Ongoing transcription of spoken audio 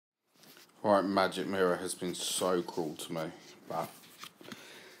Right, Magic Mirror has been so cruel to me, but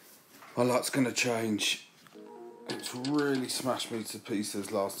my luck's going to change. It's really smashed me to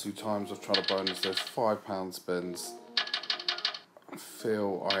pieces last 2 times I've tried a bonus. There's £5 spins. I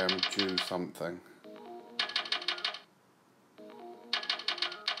feel I am due something.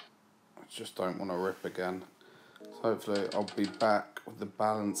 I just don't want to rip again. So hopefully I'll be back with the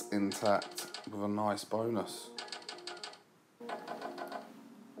balance intact with a nice bonus.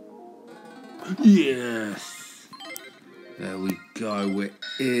 Yes! There we go, we're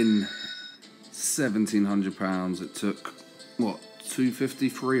in £1,700. It took, what, 250,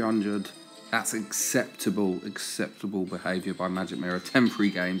 300. That's acceptable behaviour by Magic Mirror. 10 free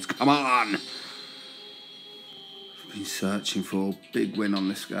games, come on! I've been searching for a big win on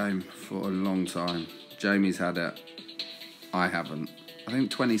this game for a long time. Jamie's had it, I haven't. I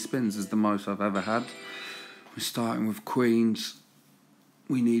think 20 spins is the most I've ever had. We're starting with Queens.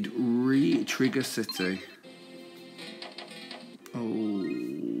 We need re-trigger City.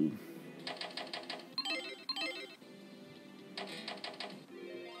 Oh.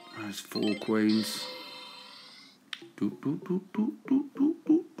 There's 4 Queens.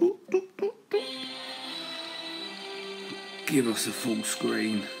 Give us a full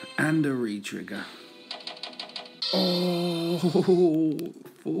screen and a re-trigger. Oh,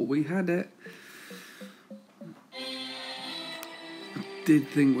 thought we had it. Did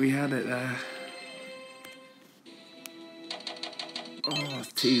think we had it there. Oh,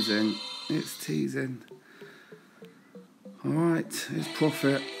 it's teasing. It's teasing. Alright, it's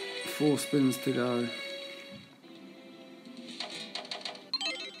profit. 4 spins to go.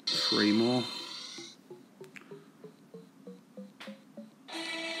 3 more.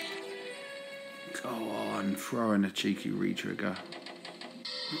 Go on, throw in a cheeky re-trigger.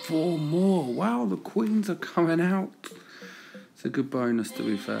 4 more. Wow, the queens are coming out. It's a good bonus, to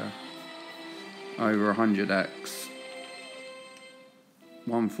be fair. Over 100x.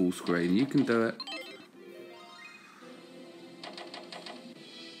 1 full screen. You can do it.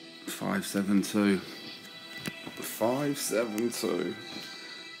 572. 572.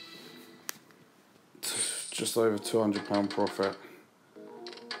 Just over £200 profit.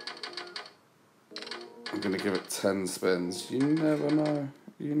 I'm going to give it 10 spins. You never know.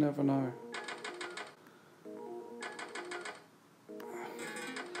 You never know.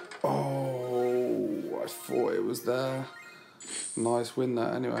 Oh, I thought it was there. Nice win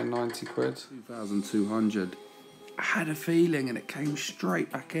that anyway, 90 quid. 2,200. I had a feeling and it came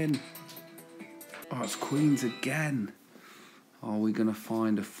straight back in. Oh, it's queens again. Are we going to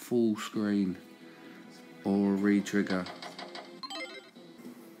find a full screen or a re-trigger?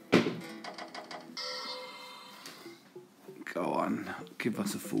 Go on, give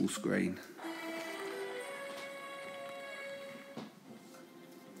us a full screen.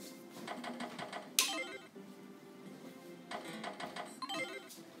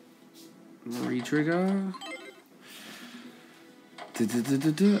 Re-trigger.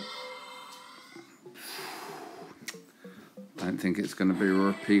 Don't think it's going to be a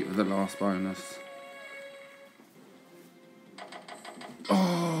repeat of the last bonus.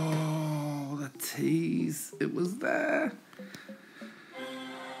 Oh, the tease. It was there.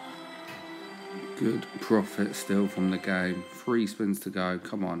 Good profit still from the game. 3 spins to go.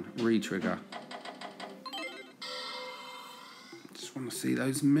 Come on, re-trigger. Just want to see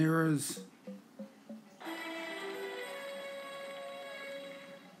those mirrors.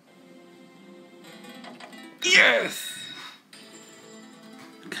 Yes!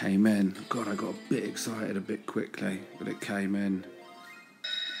 Came in. God, I got a bit excited a bit quickly, but it came in.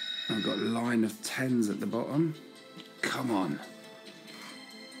 I've got a line of 10s at the bottom. Come on.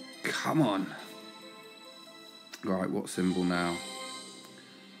 Come on. Right, what symbol now?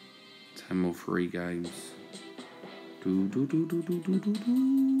 10 more free games.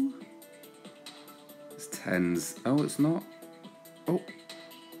 It's 10s. Oh, it's not. Oh,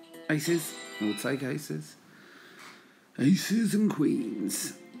 aces. We'll take aces. Aces and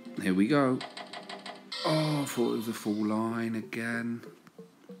queens. Here we go. Oh, I thought it was a full line again.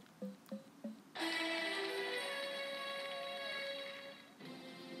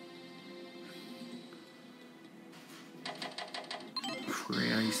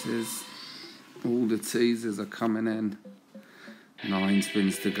 Three aces. All the teasers are coming in. 9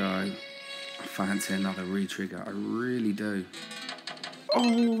 spins to go. I fancy another re-trigger. I really do.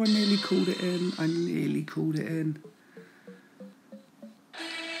 Oh, I nearly called it in. I nearly called it in.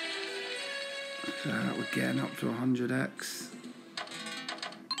 Look at that, we're getting up to 100x.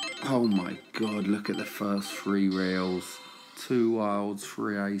 Oh my god, look at the first 3 reels. 2 wilds,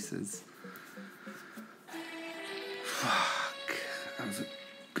 3 aces. Fuck, that was a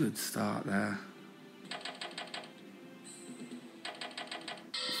Good start there.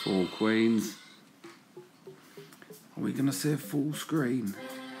 4 queens. Are we going to see a full screen?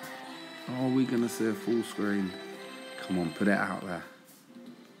 Are we going to see a full screen? Come on, put it out there.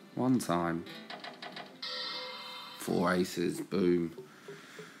 One time. 4 aces, boom.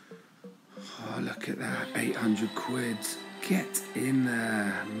 Oh, look at that, 800 quid. Get in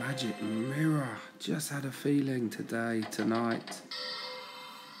there. Magic mirror. Just had a feeling today, tonight.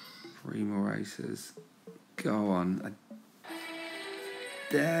 3 more aces. Go on. I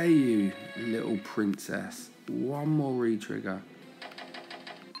dare you, little princess. 1 more re-trigger.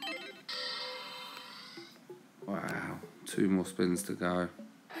 Wow. 2 more spins to go.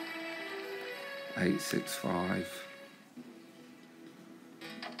 865.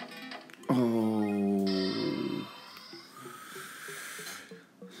 Oh.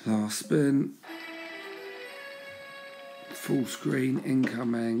 Last spin. Full screen,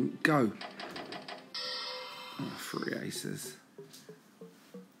 incoming, go. Oh, 3 aces.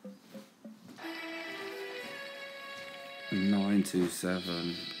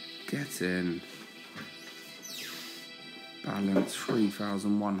 927. Get in. Balance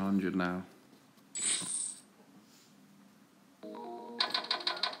 3,100 now.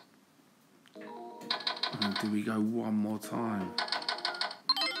 And do we go one more time?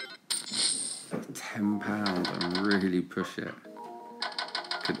 £10 and really push it.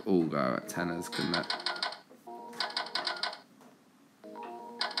 Could all go at tenors, couldn't it?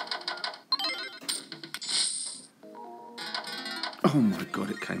 Oh my God,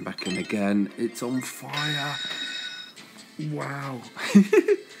 it came back in again. It's on fire. Wow.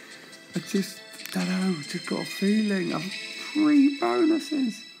 I just don't know, just got a feeling. I've 3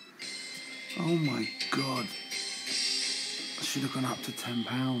 bonuses. Oh my God. I should have gone up to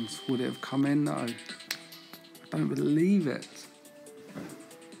 £10. Would it have come in though? I don't believe it.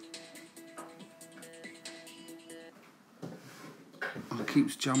 Oh, it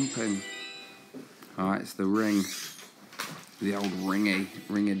keeps jumping. Alright, it's the ring. The old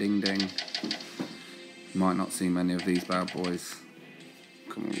ring-a-ding-ding. Might not see many of these bad boys.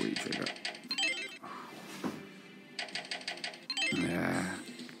 Come on, re-trigger. Yeah,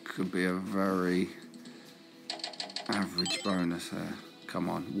 could be a very average bonus here. Come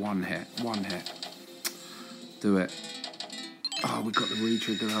on, 1 hit, 1 hit. Do it. Oh, we got the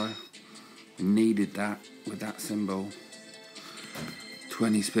re-trigger though. We needed that with that symbol.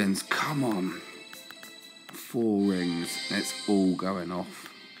 20 spins, come on. 4 rings, it's all going off.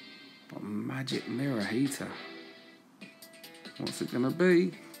 What a magic mirror heater. What's it gonna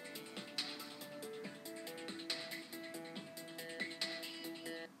be?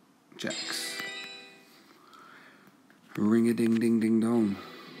 Jacks. Ring-a-ding-ding-ding-dong.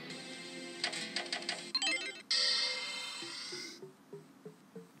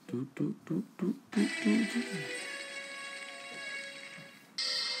 Do, do, do, do, do, do, do.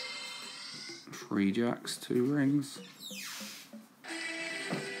 3 jacks, 2 rings.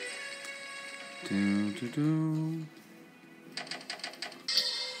 Do, do, do.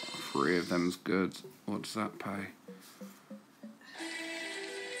 3 of them's good. What does that pay?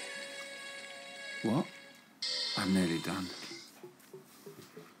 What? I'm nearly done.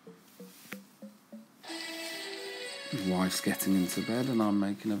 My wife's getting into bed and I'm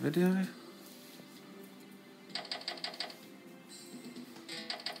making a video.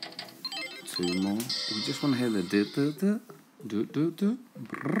 Two more. We just want to hear the do.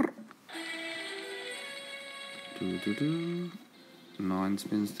 Do. 9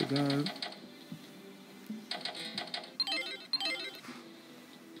 spins to go.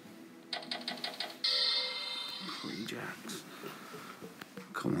 Jacks.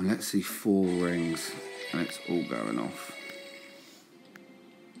 Come on, let's see 4 rings and it's all going off.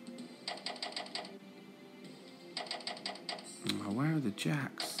 Oh, where are the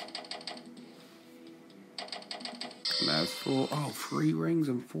jacks? There's 4. Oh, 3 rings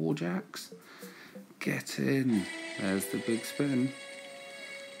and 4 jacks. Get in. There's the big spin.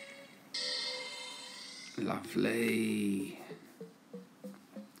 Lovely.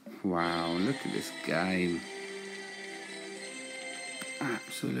 Wow, look at this game.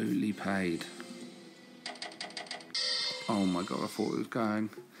 Absolutely paid. Oh my God, I thought it was going.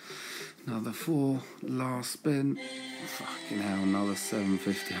 Another 4, last spin. Fucking hell, another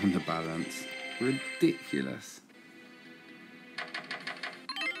 750 on the balance. Ridiculous.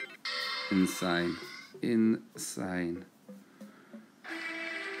 Insane. Insane.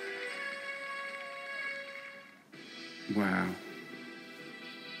 Wow.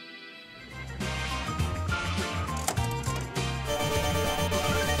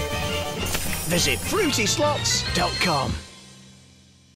 Visit FruitySlots.com.